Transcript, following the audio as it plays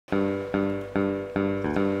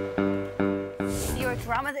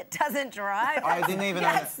drummer that doesn't drive? I didn't even.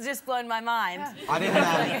 That's just blown my mind. I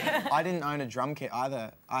didn't own a drum kit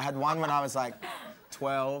either. I had one when I was like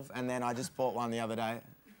 12, and then I just bought one the other day.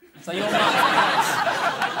 So you're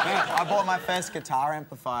Yeah, I bought my first guitar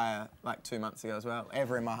amplifier like 2 months ago as well,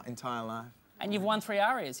 ever in my entire life. And you've won 3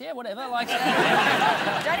 arias, yeah, whatever. Like,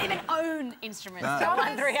 Don't even own instruments. No.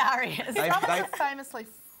 Won 3 arias. Drummers are famously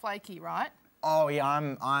flaky, right? Oh yeah,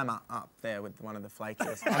 I'm up there with one of the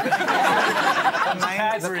flakiest.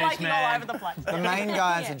 Flaking all over the place. The main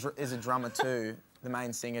guy is a drummer too. The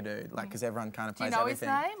main singer dude, like, because everyone kind of plays everything.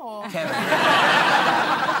 Do you know his name, or...? Kevin.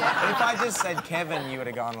 If I just said Kevin, you would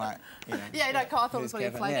have gone like, you know... Yeah, no, I thought it was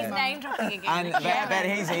really flaky. He's name-dropping again. But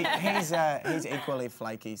he's equally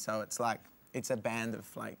flaky, so it's like, it's a band of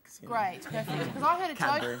flakes. You know? Great, perfect. Because I heard a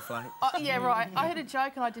Cadbury joke... flake. Yeah, right. I heard a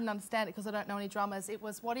joke and I didn't understand it because I don't know any drummers. It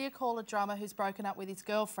was, what do you call a drummer who's broken up with his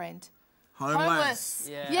girlfriend? Homeless.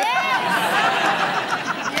 Yeah.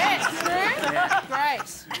 Yes, true. Yeah. Great.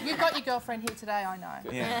 You've got your girlfriend here today, I know.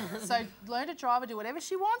 Yeah. So learn to drive her, do whatever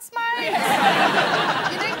she wants, mate.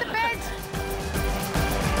 Yeah. You need the bed.